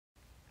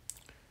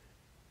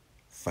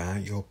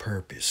Find your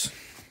purpose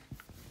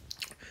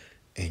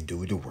and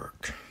do the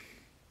work.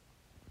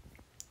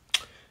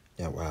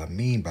 Now, what I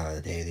mean by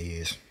that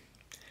is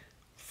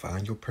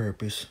find your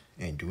purpose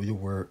and do the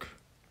work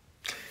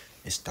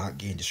and stop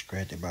getting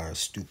distracted by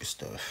stupid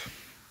stuff.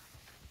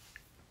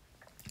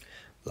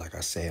 Like I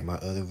said in my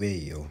other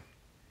video,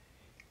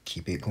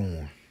 keep it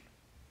going.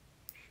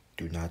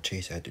 Do not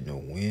chase after no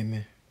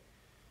women.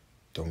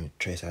 Don't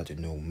chase after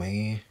no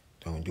man.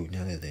 Don't do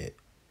none of that.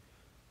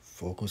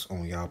 Focus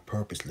on your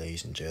purpose,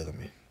 ladies and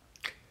gentlemen,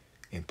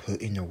 and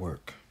put in the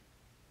work.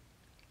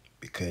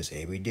 Because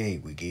every day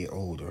we get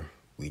older,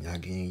 we're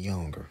not getting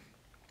younger.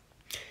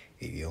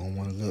 If you don't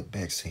want to look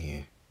back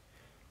saying,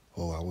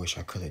 oh, I wish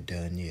I could have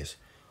done this.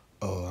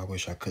 Oh, I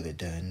wish I could have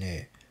done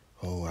that.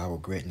 Oh, I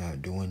regret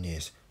not doing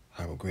this.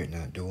 I regret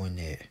not doing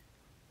that.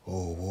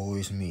 Oh, woe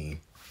is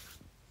me.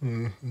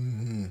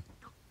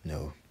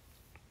 No.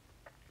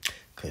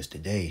 Because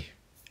today,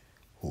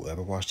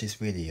 whoever watched this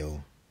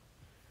video,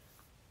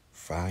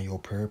 find your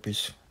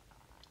purpose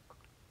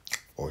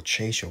or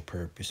chase your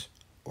purpose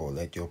or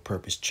let your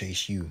purpose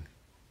chase you.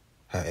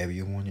 However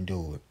you want to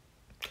do it.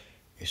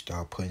 And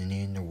start putting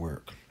in the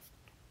work.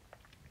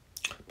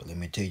 But let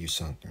me tell you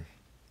something.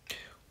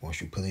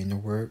 Once you put in the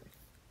work,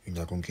 you're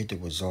not going to get the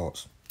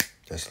results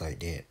just like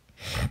that.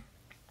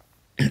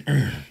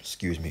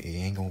 Excuse me, it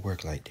ain't going to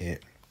work like that.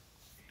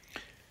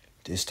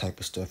 This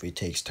type of stuff, it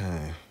takes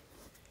time.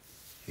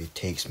 It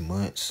takes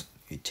months.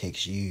 It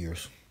takes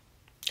years.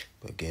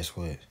 But guess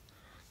what?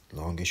 As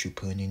long as you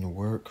put in the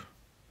work,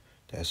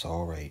 that's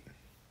all right.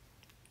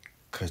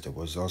 Because the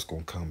results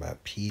going to come by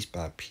piece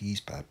by piece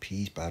by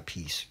piece by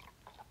piece.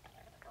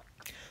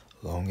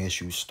 As long as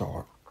you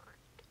start,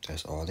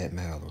 that's all that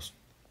matters.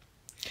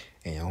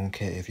 And I don't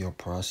care if your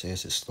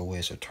process is slow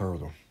as a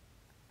turtle.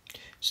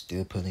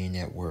 Still put in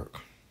that work.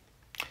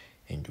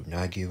 And do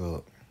not give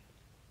up.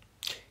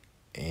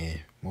 And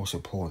most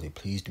importantly,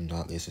 please do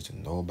not listen to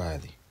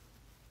nobody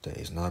that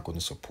is not going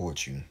to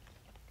support you.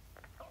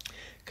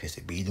 Because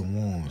it be the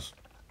ones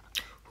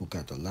who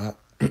got a lot,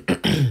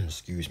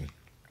 excuse me.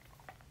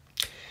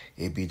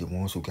 It be the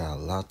ones who got a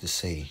lot to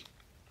say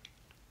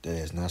that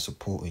is not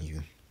supporting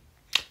you.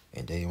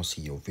 And they don't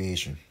see your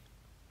vision.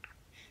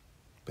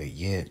 But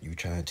yet, you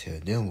try to tell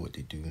them what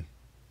to do.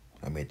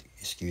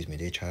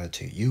 They try to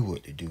tell you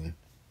what to do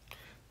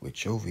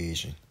with your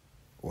vision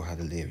or how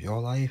to live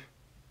your life.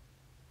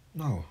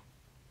 No.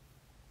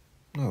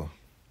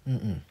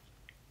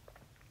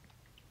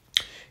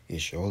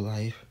 It's your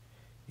life.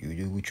 You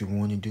do what you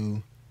want to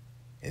do.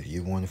 If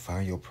you want to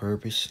find your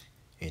purpose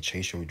and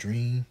chase your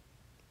dream,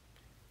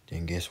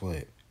 then guess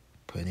what?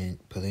 Put in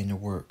the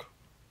work.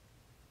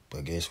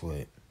 But guess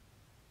what?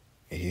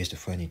 And here's the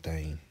funny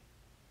thing.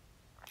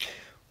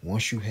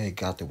 Once you had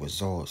got the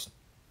results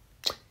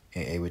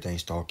and everything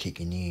start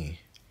kicking in,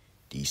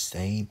 these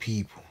same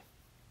people,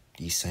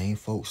 these same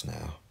folks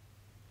now,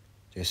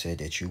 they said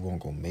that you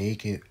weren't going to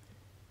make it,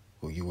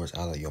 or you was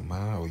out of your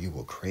mind, or you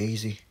were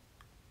crazy,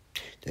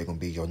 they're going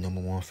to be your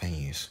 #1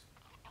 fans.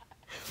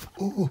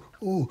 Ooh,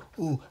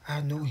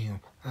 I know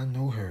him. I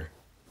know her.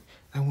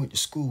 I went to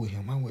school with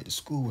him. I went to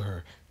school with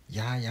her.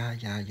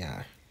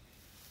 Yeah.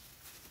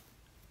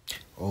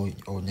 Oh,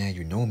 now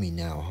you know me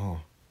now, huh?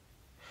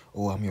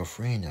 Oh, I'm your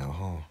friend now,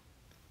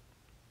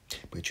 huh?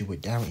 But you were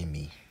doubting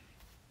me.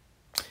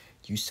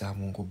 You said I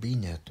won't go be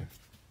nothing.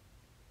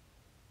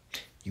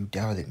 You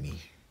doubted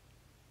me.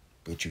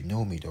 But you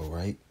know me though,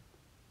 right?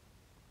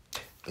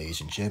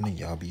 Ladies and gentlemen,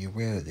 y'all be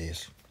aware of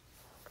this.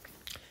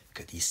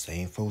 Because these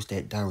same folks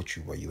that doubt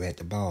you while you at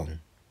the bottom,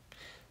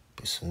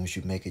 but as soon as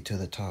you make it to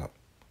the top,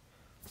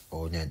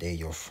 oh, now they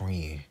your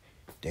friend,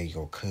 they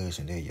your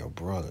cousin, they your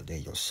brother, they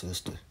your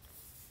sister,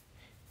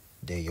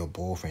 they your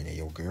boyfriend, they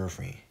your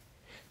girlfriend.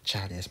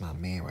 Child, that's my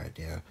man right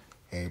there.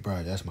 Hey,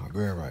 bro, that's my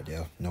girl right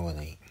there. No, it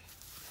ain't.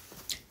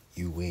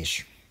 You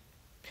wish.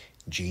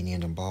 Genie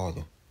in the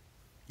bottle.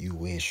 You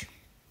wish.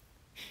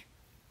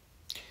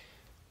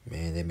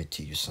 Man, let me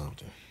tell you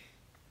something.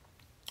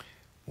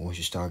 Once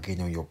you start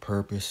getting on your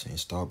purpose and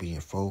start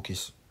being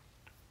focused,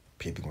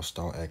 people gonna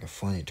start acting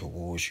funny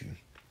towards you.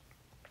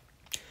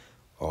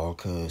 All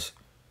because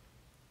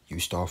you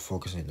start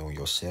focusing on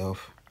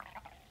yourself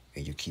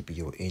and you keeping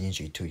your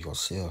energy to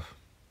yourself.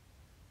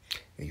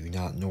 And you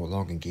not no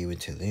longer giving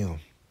to them.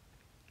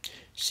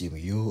 See,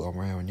 when you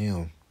around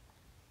them,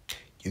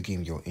 you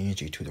giving your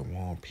energy to the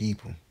wrong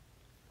people,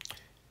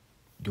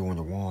 doing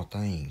the wrong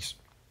things,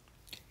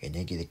 and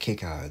they get a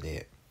kick out of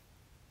that,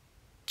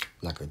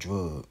 like a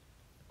drug,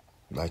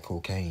 like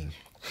cocaine.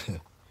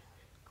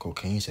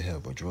 Cocaine's a hell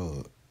of a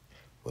drug,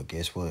 but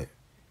guess what?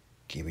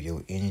 Giving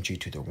your energy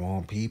to the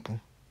wrong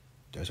people,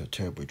 that's a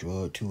terrible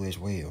drug too as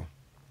well.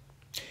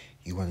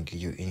 You want to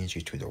give your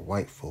energy to the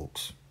white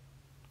folks,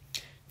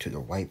 to the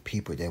white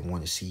people that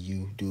want to see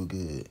you do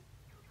good,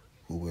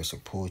 who will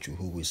support you,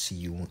 who will see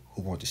you,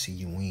 who want to see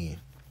you win.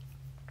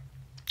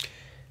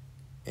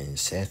 And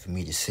it's sad for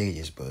me to say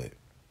this, but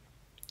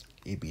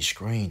it be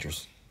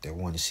strangers that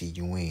want to see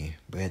you win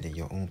better than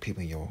your own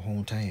people in your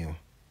hometown.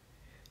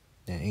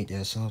 Now, ain't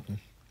that something?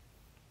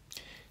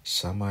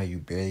 Somebody you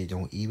barely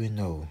don't even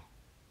know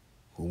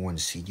who want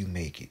to see you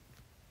make it.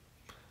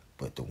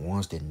 But the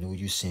ones that knew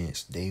you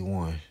since day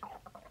one,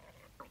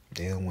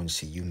 they don't want to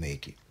see you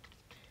make it.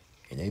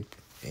 And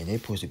they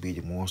supposed to be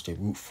the ones that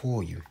root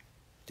for you.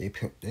 They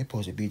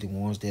supposed to be the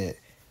ones that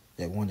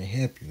want to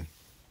help you.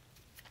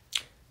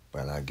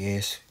 But I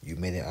guess you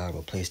made it out of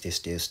a place they're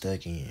still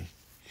stuck in.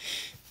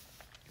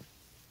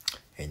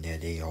 And now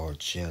they all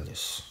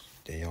jealous.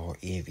 They all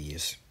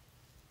envious.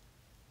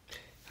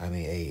 I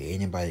mean, hey,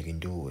 anybody can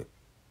do it.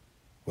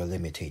 Well,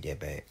 let me take that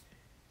back.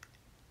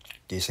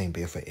 This ain't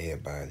built for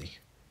everybody.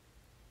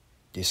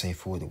 This ain't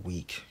for the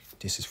weak.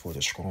 This is for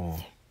the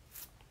strong.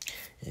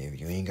 And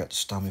if you ain't got the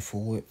stomach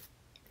for it,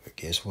 well,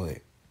 guess what?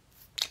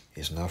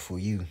 It's not for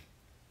you.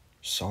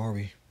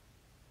 Sorry.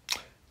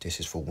 This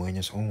is for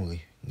winners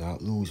only,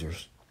 not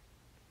losers.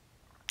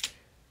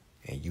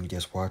 And you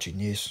that's watching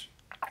this,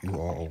 you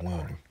are a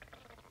winner.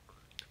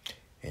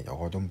 And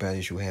all them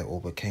battles you have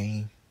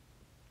overcame,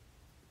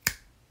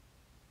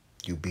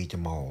 you beat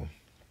them all.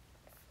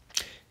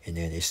 And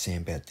then they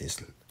send back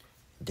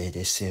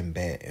they send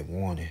back and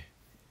warning.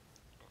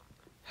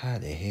 How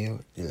the hell?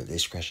 They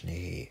scratching their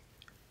head.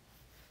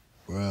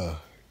 Bruh,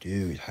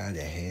 dude, how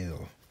the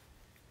hell?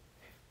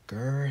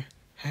 Girl,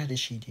 how did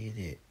she do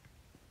that?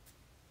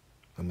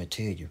 I'ma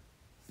tell you.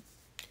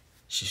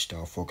 She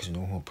started focusing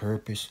on her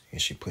purpose and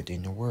she put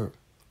in the work.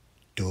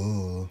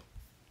 Duh.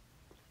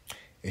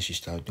 And she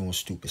started doing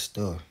stupid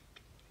stuff.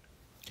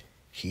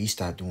 He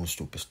started doing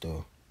stupid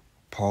stuff.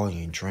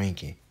 Partying,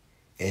 drinking,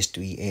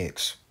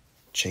 S3X,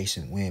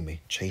 chasing women,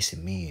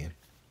 chasing men.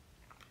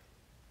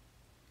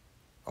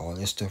 All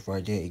that stuff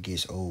right there, it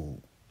gets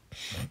old.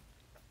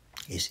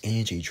 It's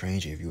energy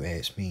draining if you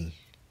ask me.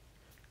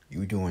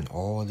 You doing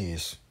all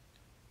this.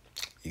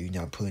 You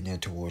not putting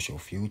that towards your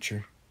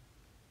future.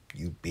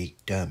 You big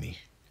dummy.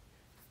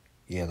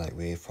 Yeah, like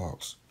Red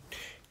Fox.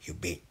 You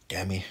big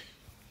dummy.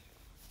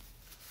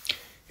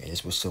 And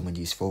that's what some of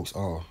these folks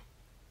are.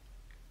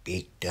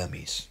 Big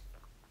dummies.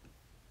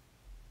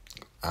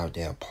 Out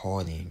there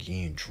partying,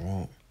 getting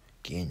drunk,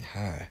 getting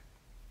high.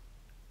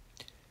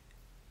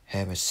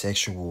 Having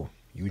sexual,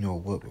 you know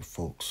what, with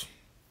folks.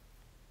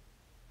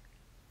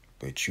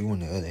 But you, on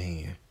the other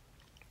hand,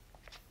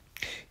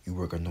 you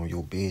working on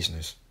your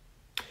business.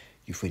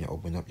 You finna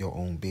open up your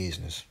own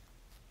business.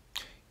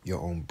 Your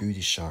own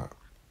beauty shop,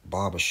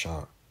 barber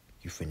shop.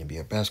 You finna be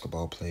a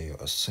basketball player,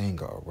 a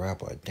singer, a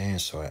rapper, a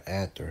dancer, an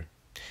actor,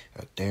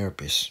 a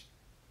therapist.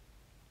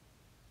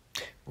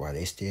 While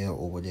they still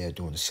over there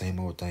doing the same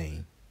old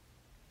thing.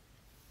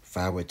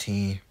 5 or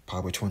 10,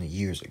 probably 20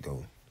 years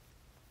ago.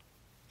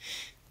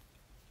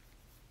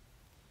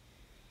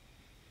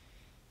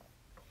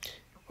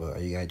 Well,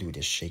 all you gotta do is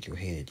just shake your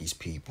head at these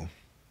people.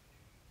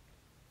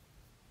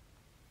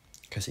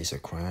 Because it's a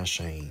crying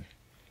shame.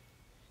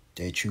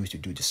 They choose to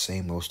do the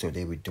same old stuff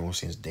they were doing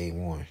since day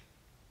one.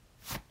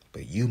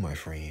 But you, my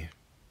friend,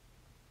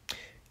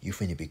 you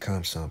finna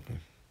become something.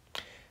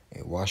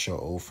 And watch your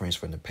old friends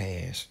from the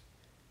past.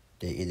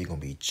 They either gonna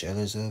be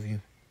jealous of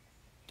you,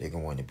 they're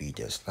gonna want to be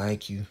just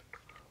like you,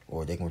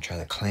 or they're gonna try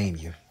to claim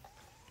you.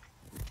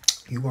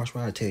 You watch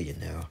what I tell you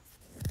now.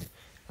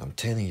 I'm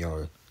telling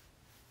y'all,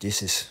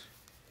 this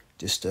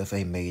stuff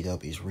ain't made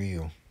up, it's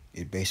real.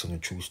 It's based on a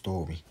true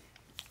story.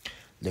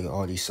 Look at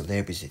all these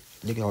celebrities.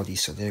 Look at all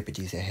these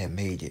celebrities that have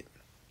made it.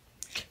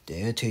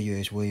 They'll tell you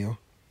as well,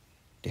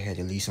 they had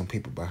to leave some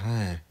people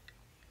behind.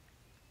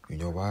 You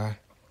know why?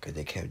 Because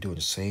they kept doing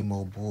the same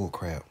old bull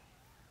crap.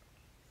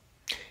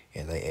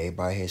 And like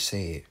everybody has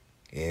said,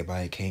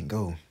 everybody can't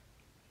go.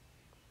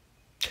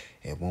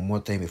 And one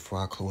more thing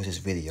before I close this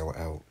video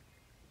out.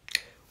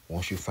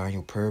 Once you find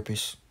your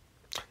purpose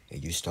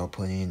and you start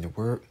putting in the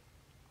work,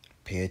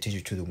 pay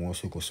attention to the ones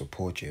who can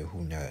support you and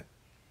who not.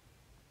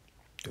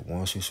 The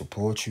ones who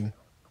support you,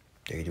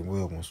 they the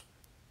real ones.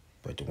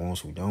 But the ones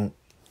who don't,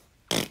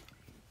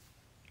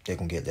 they're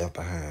going to get left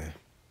behind.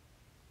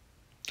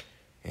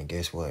 And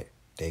guess what?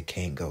 They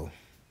can't go.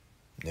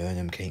 None of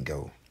them can't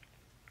go.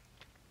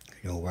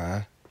 You know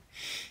why?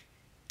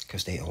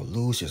 Because they are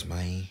losers,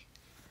 man.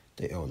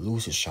 They are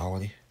losers,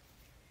 shawty.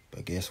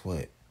 But guess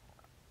what?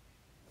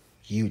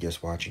 You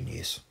just watching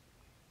this.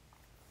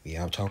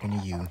 Yeah, I'm talking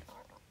to you.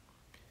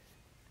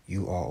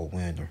 You are a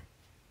winner.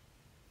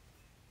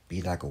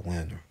 Be like a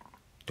winner.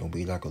 Don't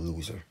be like a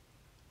loser.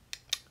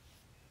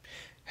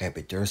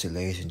 Happy Thursday,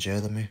 ladies and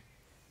gentlemen.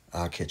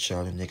 I'll catch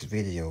y'all in the next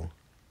video.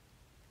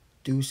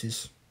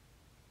 Deuces.